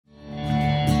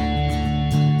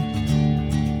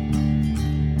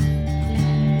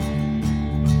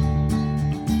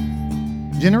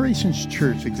Generations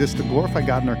Church exists to glorify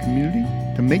God in our community,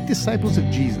 to make disciples of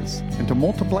Jesus, and to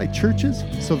multiply churches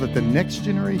so that the next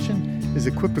generation is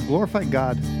equipped to glorify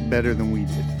God better than we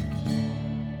did.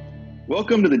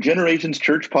 Welcome to the Generations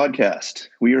Church podcast.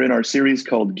 We are in our series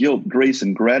called Guilt, Grace,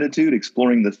 and Gratitude,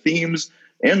 exploring the themes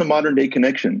and the modern-day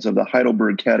connections of the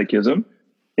Heidelberg Catechism.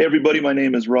 Hey, everybody, my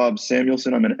name is Rob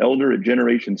Samuelson. I'm an elder at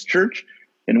Generations Church,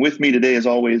 and with me today, as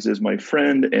always, is my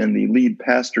friend and the lead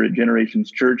pastor at Generations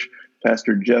Church,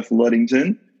 Pastor Jeff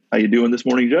Ludington. How you doing this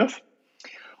morning, Jeff?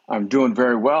 I'm doing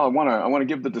very well. I want to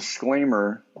give the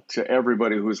disclaimer to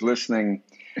everybody who's listening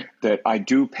that I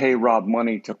do pay Rob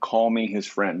money to call me his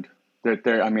friend.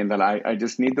 I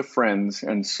just need the friends.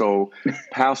 And so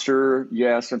pastor,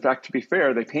 yes. In fact, to be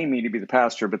fair, they pay me to be the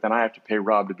pastor, but then I have to pay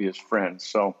Rob to be his friend.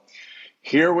 So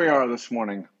here we are this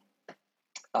morning.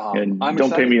 And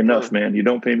don't pay me enough, man. You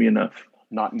don't pay me enough.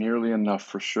 Not nearly enough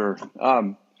for sure.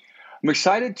 I'm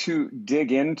excited to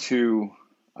dig into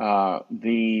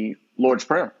the Lord's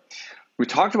Prayer. We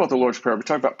talked about the Lord's Prayer. We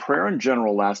talked about prayer in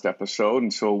general last episode.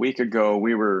 And so a week ago,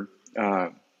 we were,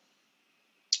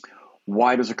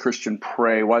 why does a Christian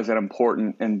pray? Why is that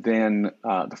important? And then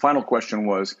the final question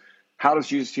was, how does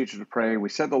Jesus teach us to pray? We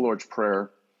said the Lord's Prayer.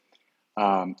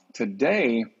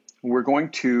 Today, we're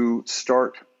going to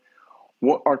start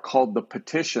what are called the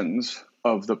petitions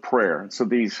of the prayer. So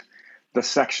the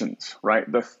sections,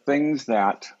 right? The things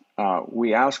that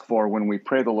we ask for when we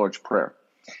pray the Lord's Prayer.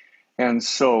 And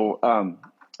so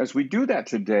as we do that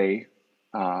today,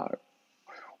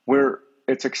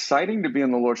 it's exciting to be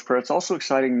in the Lord's Prayer. It's also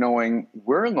exciting knowing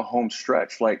we're in the home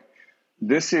stretch. Like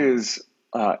this is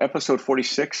episode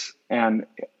 46, and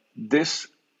this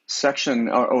section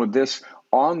or this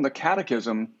on the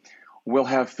Catechism will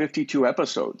have 52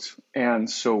 episodes. And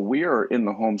so we are in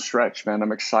the home stretch, man.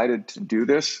 I'm excited to do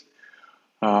this.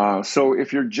 So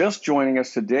if you're just joining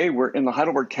us today, we're in the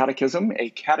Heidelberg Catechism.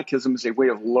 A catechism is a way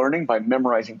of learning by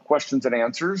memorizing questions and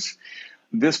answers.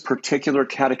 This particular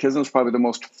catechism is probably the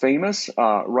most famous,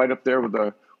 right up there with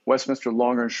the Westminster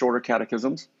Longer and Shorter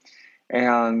Catechisms.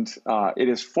 And it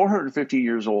is 450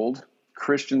 years old.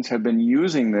 Christians have been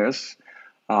using this,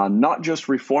 not just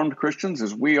Reformed Christians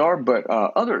as we are, but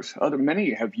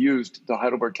many have used the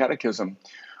Heidelberg Catechism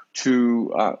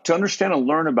to understand and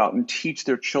learn about and teach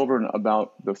their children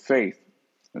about the faith.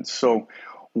 And so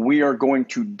we are going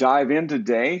to dive in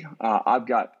today. I've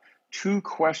got two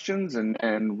questions,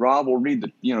 and Rob will read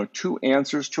the two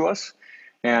answers to us.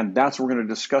 And that's what we're going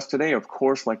to discuss today. Of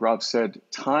course, like Rob said,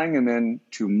 tying them in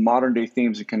to modern day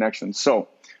themes and connections. So,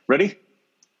 ready?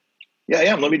 Yeah, I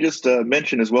am. Let me just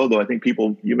mention as well, though, I think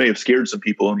you may have scared some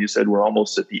people, and you said we're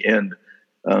almost at the end.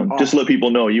 Just to let people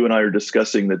know, you and I are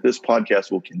discussing that this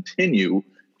podcast will continue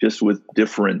just with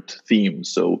different themes.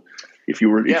 So if you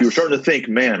were starting to think,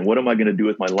 man, what am I going to do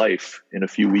with my life in a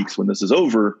few weeks when this is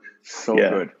over?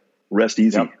 Good. Rest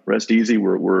easy. Yep. Rest easy.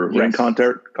 We're in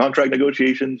contract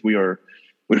negotiations. We're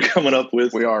coming up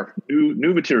with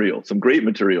new material, some great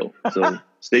material. So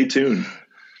stay tuned.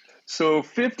 So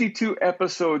 52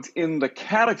 episodes in the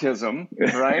Catechism,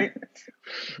 right?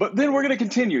 But then we're going to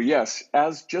continue, yes,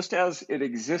 as it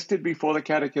existed before the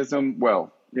Catechism.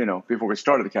 Well, before we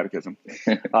started the Catechism,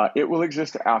 it will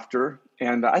exist after.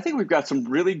 And I think we've got some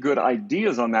really good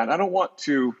ideas on that.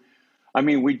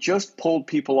 We just pulled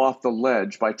people off the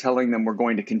ledge by telling them we're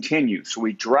going to continue. So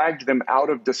we dragged them out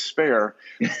of despair.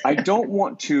 I don't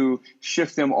want to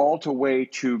shift them all the way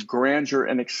to grandeur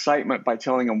and excitement by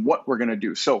telling them what we're going to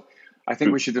do. So I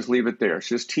think we should just leave it there.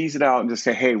 So just tease it out and just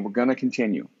say, hey, we're going to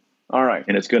continue. All right.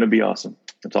 And it's going to be awesome.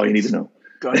 That's all you need to know.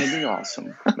 Going to be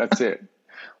awesome. That's it.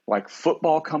 Like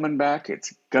football coming back,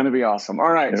 it's going to be awesome.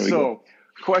 All right. So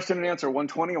question and answer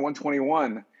 120 and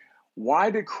 121. Why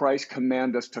did Christ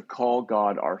command us to call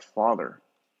God our Father?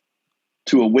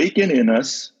 To awaken in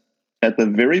us at the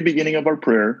very beginning of our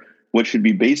prayer what should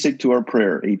be basic to our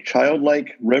prayer, a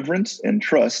childlike reverence and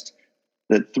trust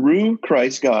that through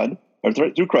Christ God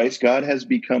has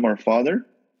become our Father,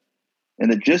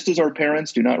 and that just as our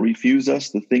parents do not refuse us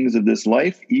the things of this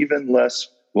life, even less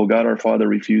will God our Father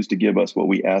refuse to give us what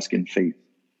we ask in faith.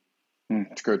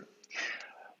 That's good.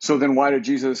 So then why did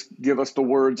Jesus give us the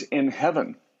words in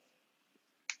heaven?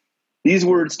 These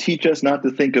words teach us not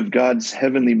to think of God's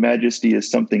heavenly majesty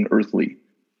as something earthly,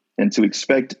 and to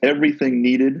expect everything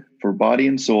needed for body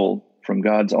and soul from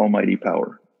God's almighty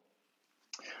power.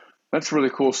 That's really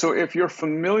cool. So if you're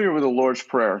familiar with the Lord's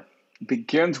Prayer, it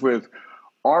begins with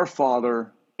our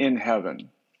Father in heaven.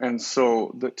 And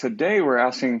so today we're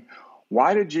asking,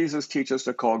 why did Jesus teach us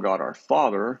to call God our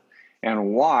Father?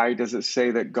 And why does it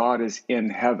say that God is in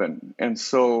heaven? And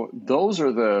so those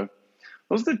are the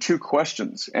those are the two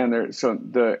questions. And so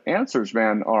the answers,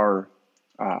 man, are,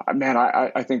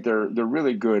 I think they're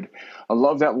really good. I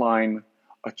love that line,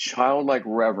 a childlike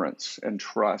reverence and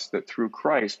trust that through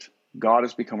Christ, God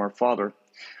has become our Father.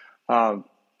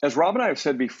 As Rob and I have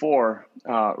said before,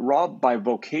 Rob by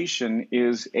vocation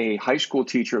is a high school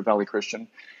teacher at Valley Christian.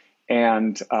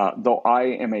 And though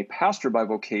I am a pastor by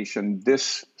vocation,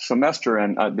 this semester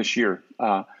and this year,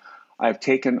 I've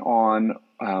taken on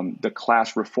the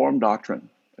class Reformed Doctrine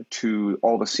to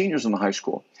all the seniors in the high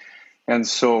school. And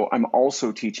so I'm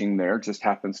also teaching there, just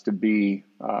happens to be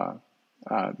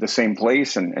the same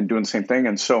place and doing the same thing.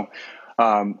 And so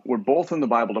we're both in the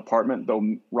Bible department,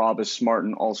 though Rob is smart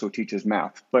and also teaches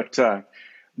math. But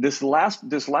this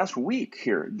last week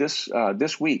here,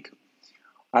 this week,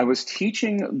 I was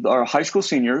teaching our high school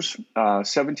seniors,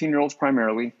 17-year-olds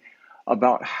primarily,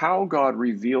 about how God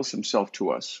reveals himself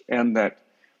to us, and that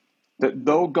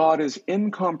though God is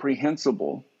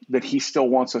incomprehensible, that he still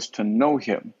wants us to know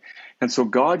him. And so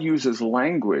God uses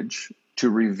language to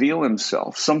reveal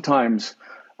himself, sometimes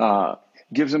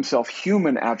gives himself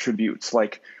human attributes,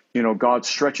 like, God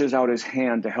stretches out his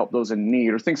hand to help those in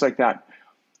need or things like that.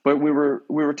 But we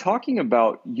were talking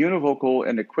about univocal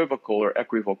and equivocal or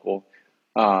equivocal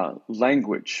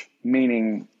language,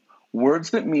 meaning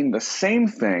words that mean the same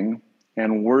thing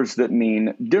and words that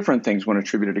mean different things when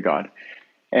attributed to God.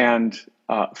 And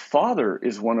Father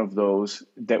is one of those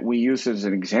that we use as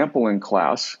an example in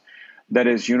class that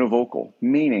is univocal,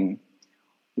 meaning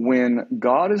when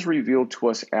God is revealed to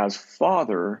us as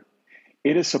Father,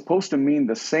 it is supposed to mean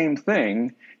the same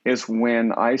thing as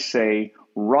when I say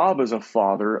Rob is a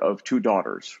father of 2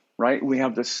 daughters, right? We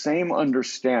have the same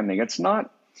understanding. It's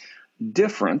not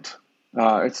different.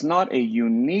 It's not a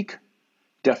unique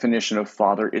definition of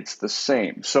Father. It's the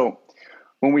same. So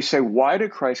when we say, why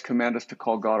did Christ command us to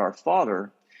call God our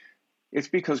Father? It's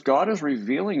because God is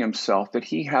revealing himself that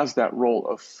he has that role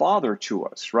of Father to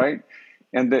us, right?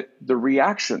 And that the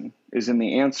reaction is in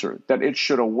the answer, that it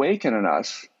should awaken in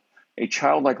us a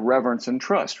childlike reverence and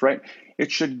trust, right?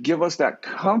 It should give us that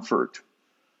comfort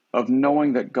of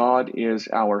knowing that God is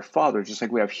our Father. Just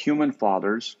like we have human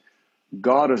fathers,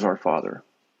 God is our Father.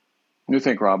 What do you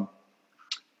think, Rob?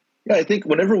 Yeah, I think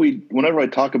whenever I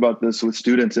talk about this with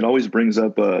students, it always brings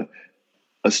up a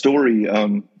story.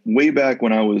 Way back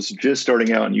when I was just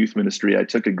starting out in youth ministry, I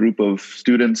took a group of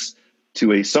students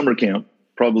to a summer camp.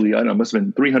 Probably, I don't know, must have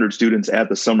been 300 students at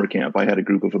the summer camp. I had a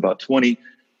group of about 20.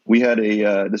 We had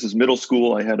this is middle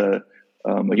school. I had a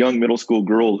young middle school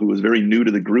girl who was very new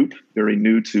to the group, very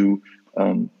new to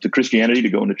Christianity, to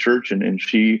going to church, and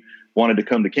she wanted to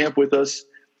come to camp with us.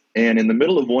 And in the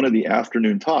middle of one of the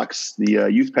afternoon talks, the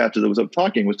youth pastor that was up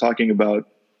talking was talking about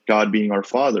God being our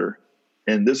Father.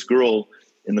 And this girl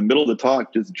in the middle of the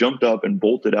talk just jumped up and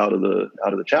bolted out of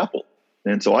the chapel.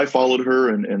 And so I followed her,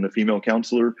 and the female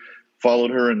counselor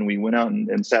followed her, and we went out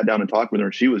and sat down and talked with her,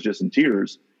 and she was just in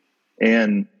tears.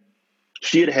 And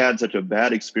she had had such a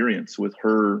bad experience with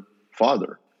her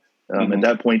father. At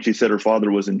that point, she said her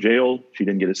father was in jail. She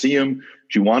didn't get to see him.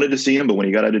 She wanted to see him, but when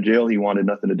he got out of jail, he wanted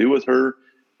nothing to do with her.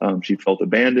 She felt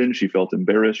abandoned. She felt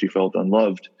embarrassed. She felt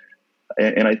unloved.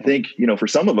 And I think, for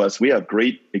some of us, we have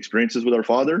great experiences with our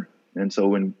Father. And so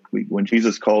when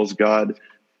Jesus calls God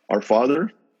our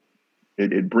Father,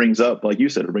 it brings up, like you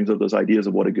said, it brings up those ideas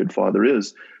of what a good father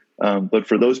is. But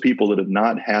for those people that have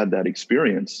not had that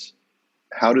experience,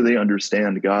 how do they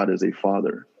understand God as a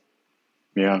father?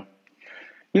 Yeah.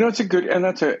 It's a good, and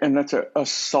that's a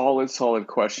solid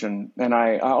question. And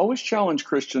I always challenge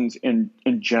Christians in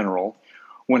general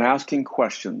when asking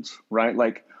questions, right?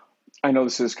 Like, I know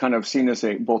this is kind of seen as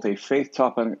both a faith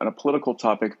topic and a political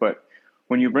topic, but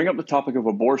when you bring up the topic of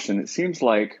abortion, it seems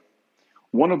like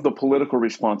one of the political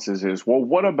responses is, well,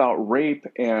 what about rape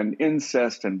and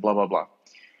incest and blah, blah, blah.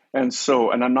 And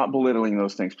so, and I'm not belittling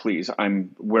those things, please.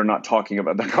 We're not talking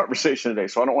about that conversation today,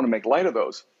 so I don't want to make light of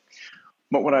those.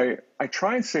 But what I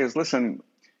try and say is, listen,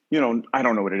 I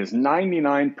don't know what it is.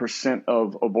 99%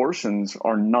 of abortions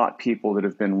are not people that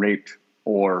have been raped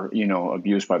or,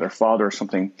 abused by their father or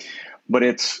something. But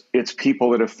it's people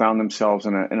that have found themselves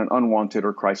in an unwanted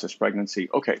or crisis pregnancy.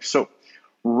 Okay, so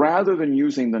rather than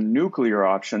using the nuclear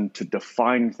option to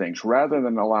define things, rather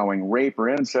than allowing rape or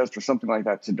incest or something like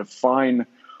that to define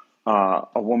a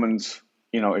woman's,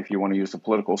 if you want to use the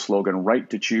political slogan, right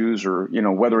to choose, or,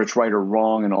 whether it's right or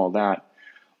wrong and all that,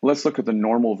 let's look at the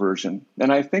normal version.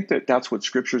 And I think that that's what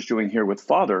Scripture is doing here with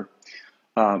Father.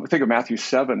 I think of Matthew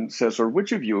 7 says, or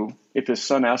which of you, if his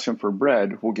son asks him for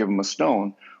bread, will give him a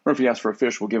stone? Or if he asks for a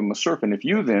fish, will give him a serpent? If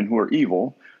you then, who are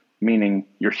evil, meaning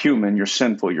you're human, you're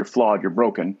sinful, you're flawed, you're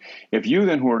broken. If you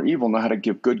then who are evil know how to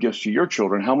give good gifts to your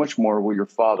children, how much more will your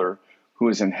Father who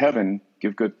is in heaven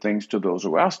give good things to those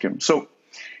who ask him? So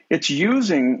it's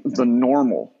using the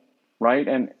normal, right?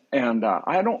 And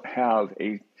I don't have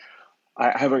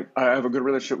I have a good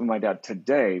relationship with my dad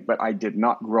today, but I did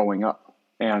not growing up.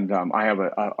 And I have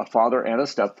a father and a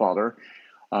stepfather,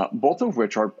 both of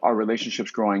which our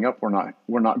relationships growing up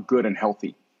were not good and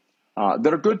healthy.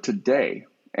 That are good today.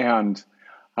 And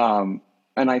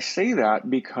I say that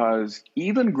because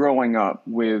even growing up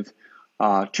with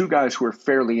two guys who were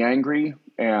fairly angry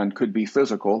and could be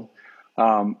physical,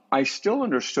 I still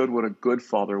understood what a good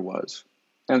father was.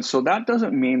 And so that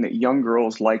doesn't mean that young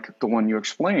girls like the one you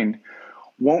explained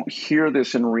won't hear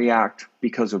this and react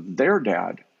because of their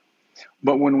dad.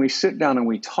 But when we sit down and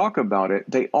we talk about it,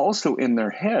 they also in their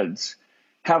heads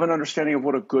have an understanding of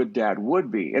what a good dad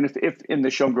would be. And if in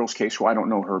this young girl's case, well, I don't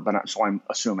know her, so I'm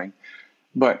assuming,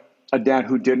 but a dad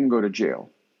who didn't go to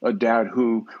jail, a dad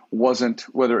who wasn't,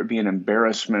 whether it be an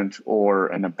embarrassment or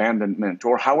an abandonment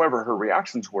or however her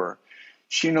reactions were,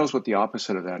 she knows what the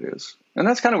opposite of that is. And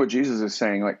that's kind of what Jesus is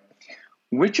saying. Like,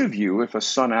 which of you, if a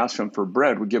son asked him for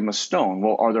bread, would give him a stone?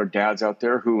 Well, are there dads out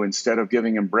there who, instead of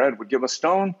giving him bread, would give a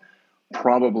stone?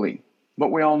 Probably.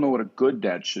 But we all know what a good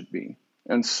dad should be.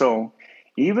 And so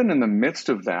even in the midst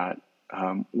of that,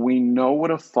 we know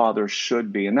what a father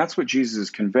should be. And that's what Jesus is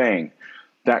conveying.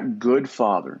 That good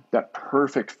father, that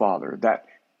perfect father, that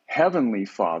heavenly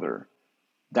father,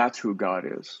 that's who God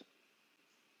is.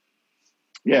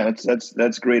 Yeah,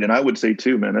 that's great. And I would say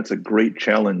too, man, that's a great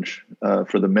challenge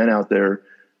for the men out there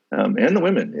and the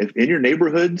women. If in your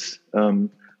neighborhoods, I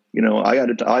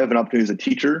have an opportunity as a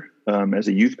teacher, as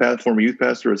a former youth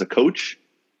pastor, as a coach,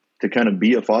 to kind of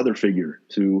be a father figure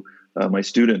to my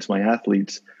students, my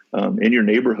athletes in your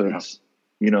neighborhoods.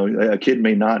 Yeah. A kid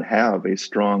may not have a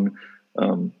strong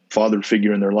father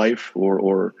figure in their life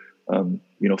or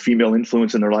female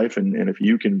influence in their life. And if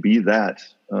you can be that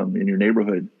in your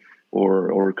neighborhood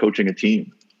or coaching a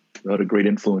team, what a great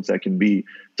influence that can be.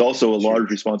 It's also a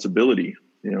large responsibility.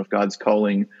 If God's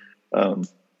calling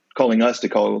us to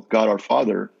call God our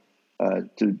Father,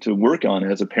 to work on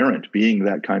as a parent, being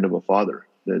that kind of a father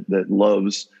that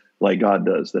loves like God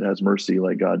does, that has mercy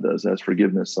like God does, has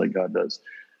forgiveness like God does.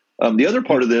 The other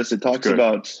part of this, it talks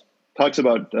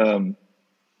about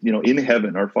in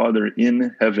heaven, our Father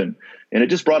in heaven. And it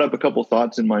just brought up a couple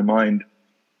thoughts in my mind.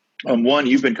 One,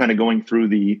 you've been kind of going through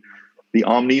the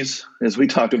omnis as we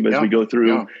go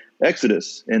through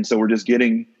Exodus. And so we're just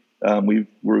getting,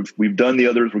 we've done the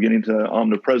others, we're getting to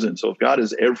omnipresent. So if God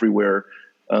is everywhere,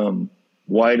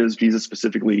 why does Jesus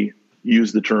specifically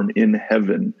use the term in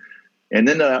heaven? And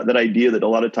then that idea that a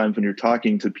lot of times when you're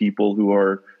talking to people who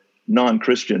are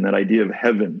non-Christian, that idea of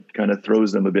heaven kind of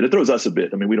throws them a bit. It throws us a bit.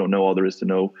 I mean, we don't know all there is to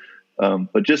know.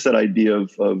 But just that idea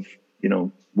of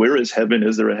where is heaven?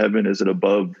 Is there a heaven? Is it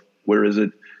above? Where is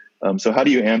it? So how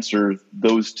do you answer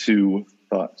those two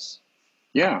thoughts?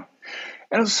 Yeah.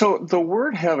 And so the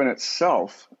word heaven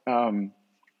itself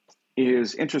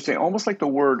is interesting, almost like the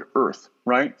word earth,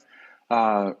 right?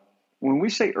 When we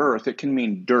say earth, it can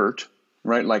mean dirt,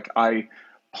 right? Like I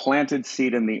planted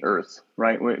seed in the earth,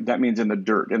 right? That means in the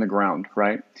dirt, in the ground,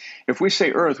 right? If we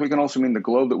say earth, we can also mean the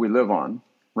globe that we live on,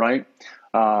 right?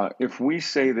 If we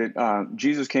say that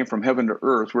Jesus came from heaven to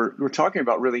earth, we're talking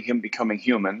about really him becoming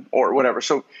human or whatever.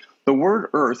 So the word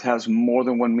earth has more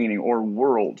than one meaning, or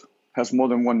world has more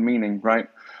than one meaning, right?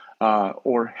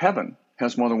 Or heaven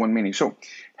has more than one meaning. So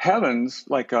heavens,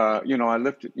 like, I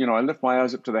lift my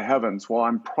eyes up to the heavens. Well,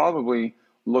 I'm probably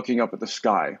looking up at the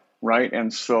sky, right?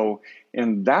 And so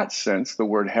in that sense, the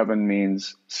word heaven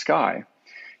means sky.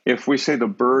 If we say the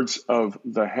birds of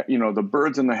the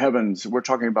birds in the heavens, we're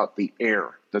talking about the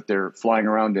air that they're flying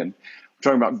around in.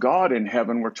 We're talking about God in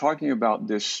heaven. We're talking about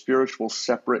this spiritual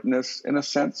separateness in a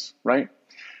sense, right?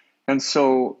 And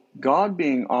so God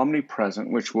being omnipresent,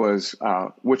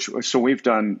 so we've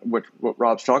done what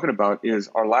Rob's talking about is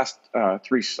our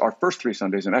first three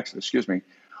Sundays in Exodus,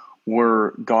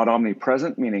 were God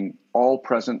omnipresent, meaning all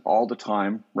present all the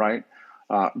time, right?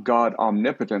 God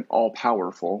omnipotent, all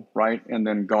powerful, right? And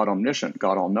then God omniscient,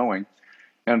 God all knowing.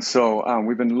 And so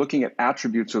we've been looking at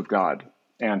attributes of God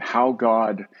and how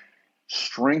God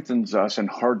strengthens us in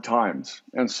hard times.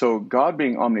 And so God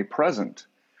being omnipresent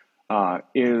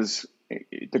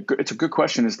it's a good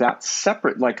question. Is that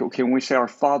separate? Like, okay, when we say our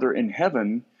Father in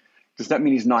heaven, does that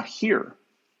mean he's not here?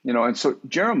 And so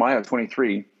Jeremiah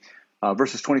 23,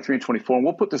 verses 23 and 24, and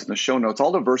we'll put this in the show notes.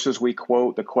 All the verses we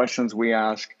quote, the questions we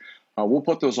ask, we'll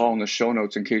put those all in the show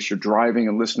notes in case you're driving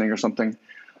and listening or something.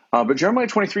 But Jeremiah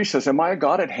 23 says, am I a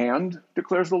God at hand,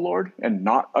 declares the Lord, and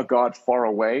not a God far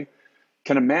away?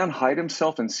 Can a man hide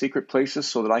himself in secret places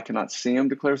so that I cannot see him,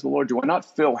 declares the Lord? Do I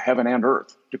not fill heaven and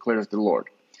earth, declares the Lord?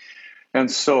 And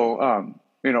so,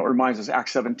 it reminds us,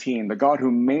 Acts 17, the God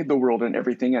who made the world and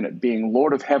everything in it, being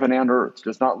Lord of heaven and earth,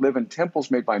 does not live in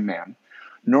temples made by man,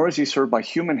 nor is he served by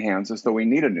human hands as though he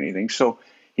needed anything. So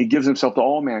he gives himself to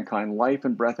all mankind, life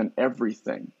and breath and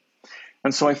everything.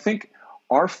 And so I think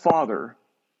our Father,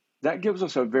 that gives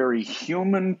us a very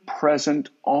human, present,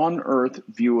 on earth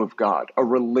view of God, a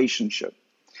relationship.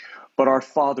 But our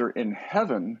Father in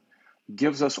heaven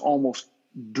gives us almost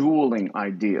dueling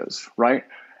ideas, right?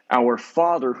 Our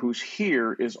Father who's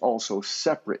here is also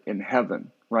separate in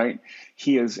heaven, right?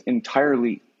 He is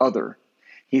entirely other.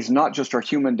 He's not just our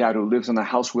human dad who lives in the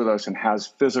house with us and has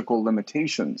physical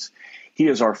limitations. He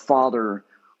is our Father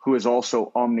who is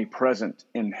also omnipresent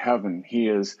in heaven. He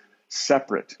is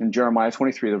separate. In Jeremiah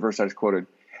 23, the verse I just quoted,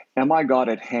 am I God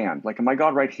at hand? Like, am I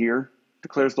God right here?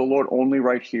 Declares the Lord, only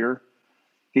right here.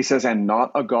 He says, and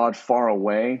not a God far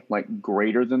away, like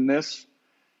greater than this.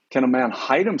 Can a man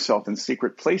hide himself in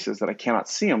secret places that I cannot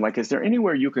see him? Like, is there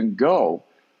anywhere you can go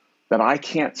that I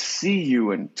can't see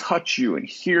you and touch you and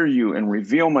hear you and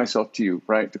reveal myself to you,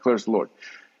 right? Declares the Lord.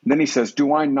 And then he says,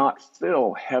 do I not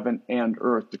fill heaven and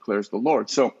earth, declares the Lord.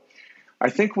 So I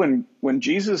think when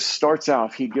Jesus starts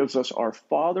out, he gives us our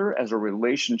Father as a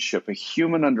relationship, a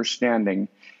human understanding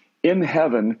in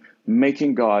heaven,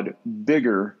 making God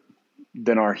bigger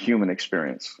than our human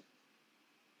experience.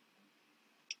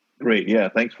 Great. Yeah.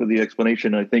 Thanks for the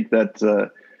explanation. I think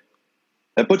that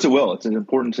puts it well. It's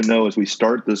important to know as we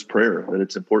start this prayer that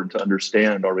it's important to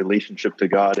understand our relationship to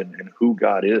God and who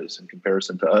God is in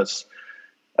comparison to us.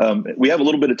 We have a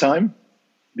little bit of time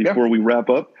before we wrap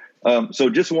up.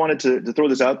 So just wanted to throw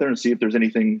this out there and see if there's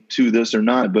anything to this or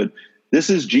not. But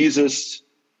this is Jesus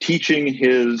teaching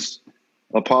his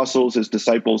apostles, his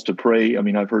disciples to pray. I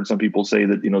mean, I've heard some people say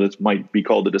that, this might be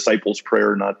called the disciples'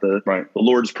 prayer, not the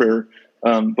Lord's Prayer.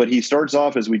 But he starts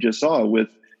off, as we just saw, with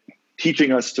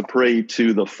teaching us to pray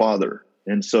to the Father.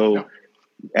 And so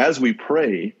as we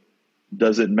pray,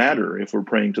 does it matter if we're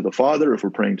praying to the Father, if we're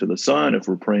praying to the Son, if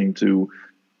we're praying to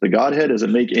the Godhead? Does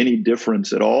it make any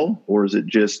difference at all? Or is it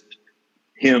just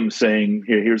him saying,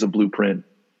 here's a blueprint,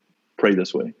 pray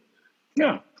this way?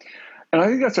 Yeah. And I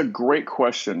think that's a great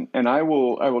question. And I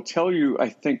will tell you, I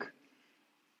think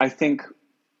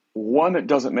one, it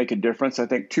doesn't make a difference. I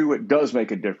think two, it does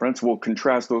make a difference. We'll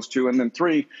contrast those two. And then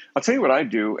three, I'll tell you what I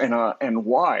do and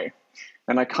why.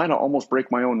 And I kind of almost break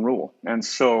my own rule. And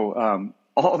so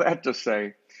all that to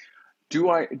say,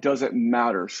 does it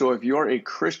matter? So if you're a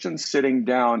Christian sitting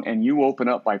down and you open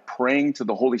up by praying to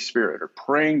the Holy Spirit or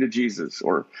praying to Jesus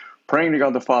or praying to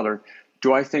God the Father,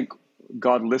 do I think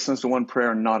God listens to one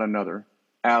prayer and not another?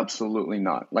 Absolutely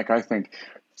not. Like, I think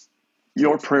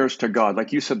your prayers to God,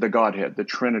 like you said, the Godhead, the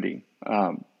Trinity,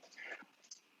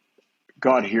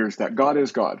 God hears that. God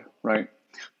is God, right?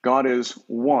 God is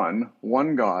one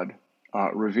God,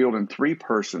 revealed in three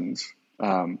persons,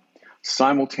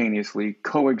 simultaneously,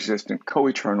 coexistent,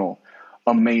 co-eternal,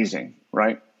 amazing,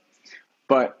 right?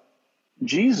 But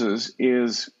Jesus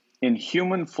is in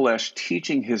human flesh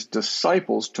teaching his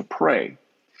disciples to pray.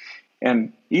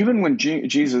 And even when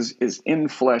Jesus is in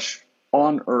flesh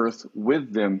on earth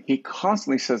with them, he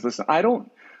constantly says, listen, I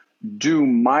don't do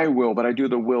my will, but I do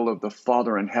the will of the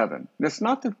Father in heaven. And it's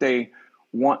not that they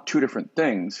want two different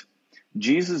things.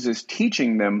 Jesus is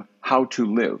teaching them how to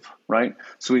live, right?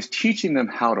 So he's teaching them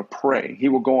how to pray. He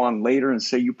will go on later and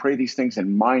say, you pray these things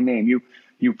in my name.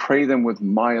 You pray them with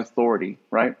my authority,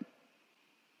 right?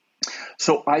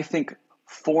 So I think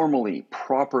formally,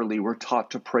 properly, we're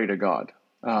taught to pray to God.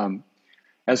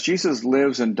 As Jesus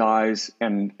lives and dies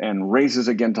and raises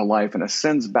again to life and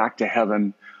ascends back to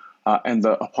heaven, and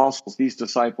the apostles, these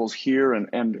disciples here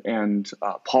and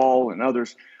Paul and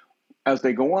others, as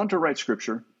they go on to write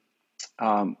scripture,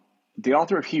 the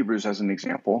author of Hebrews, as an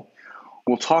example,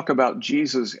 will talk about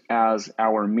Jesus as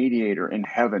our mediator in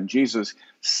heaven, Jesus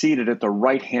seated at the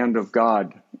right hand of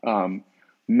God,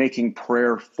 making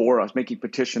prayer for us, making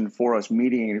petition for us,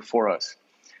 mediating for us.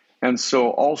 And so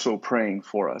also praying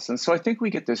for us. And so I think we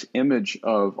get this image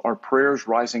of our prayers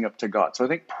rising up to God. So I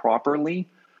think properly,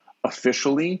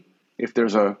 officially, if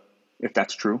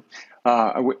that's true,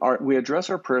 we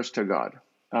address our prayers to God.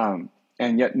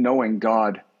 And yet knowing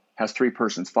God has three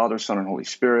persons, Father, Son, and Holy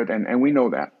Spirit. And we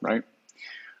know that, right?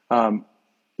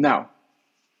 Now,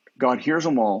 God hears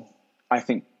them all. I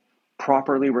think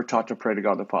properly we're taught to pray to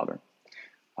God the Father.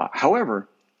 However,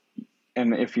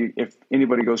 and if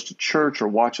anybody goes to church or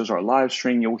watches our live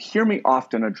stream, you'll hear me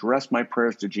often address my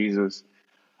prayers to Jesus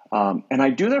And I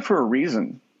do that for a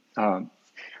reason.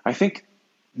 I think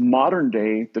modern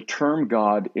day, the term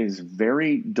God is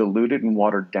very diluted and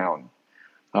watered down.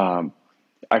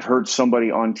 I've heard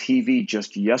somebody on TV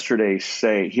just yesterday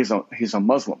say, he's a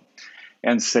Muslim,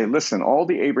 and say, listen, all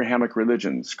the Abrahamic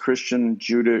religions, Christian,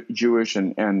 Jewish,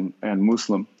 and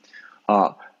Muslim,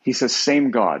 he says,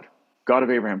 same God, God of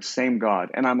Abraham, same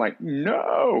God. And I'm like,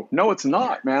 no, it's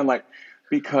not, man. Like,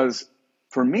 because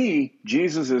for me,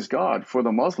 Jesus is God. For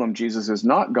the Muslim, Jesus is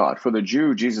not God. For the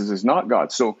Jew, Jesus is not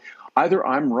God. So either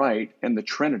I'm right and the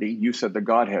Trinity, you said the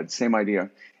Godhead, same idea,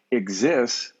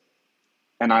 exists,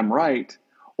 and I'm right,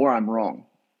 or I'm wrong.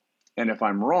 And if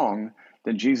I'm wrong,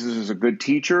 then Jesus is a good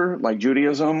teacher like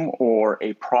Judaism, or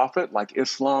a prophet like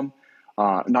Islam.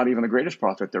 Not even the greatest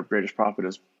prophet. Their greatest prophet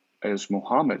is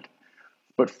Muhammad.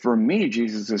 But for me,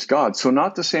 Jesus is God. So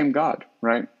not the same God,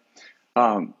 right?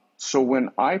 So when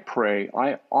I pray,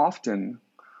 I often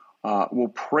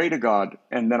will pray to God,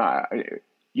 and then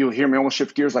you'll hear me almost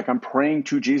shift gears, like I'm praying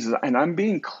to Jesus, and I'm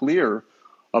being clear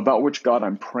about which God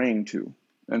I'm praying to.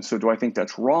 And so do I think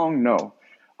that's wrong? No.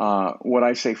 Would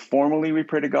I say formally we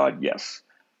pray to God? Yes.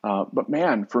 But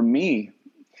man, for me,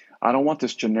 I don't want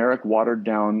this generic watered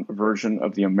down version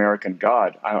of the American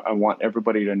God. I want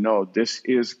everybody to know this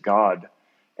is God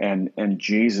and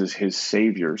Jesus, his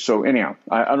Savior. So anyhow,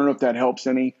 I don't know if that helps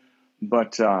any,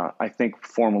 but I think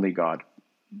formally God.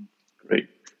 Great.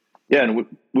 Yeah, and we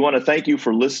want to thank you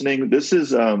for listening. This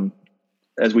is,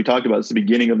 as we talked about, it's the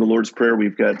beginning of the Lord's Prayer.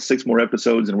 We've got 6 more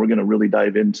episodes, and we're going to really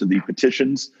dive into the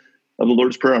petitions of the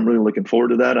Lord's Prayer. I'm really looking forward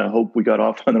to that. I hope we got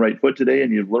off on the right foot today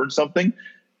and you've learned something.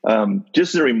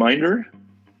 Just as a reminder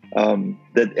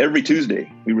that every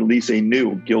Tuesday we release a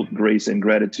new Guilt, Grace, and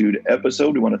Gratitude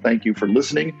episode. We want to thank you for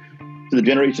listening to the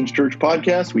Generations Church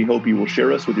podcast. We hope you will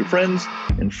share us with your friends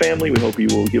and family. We hope you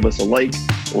will give us a like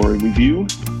or a review.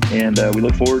 And we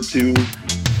look forward to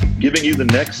giving you the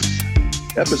next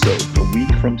episode a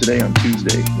week from today on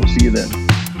Tuesday. We'll see you then.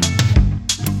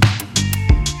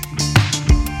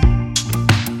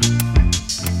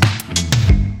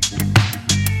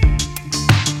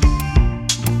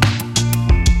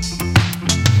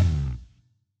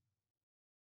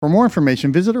 For more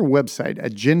information, visit our website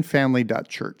at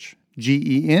genfamily.church,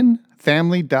 GEN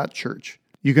family.church.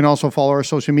 You can also follow our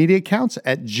social media accounts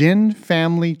at Gen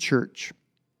Family Church.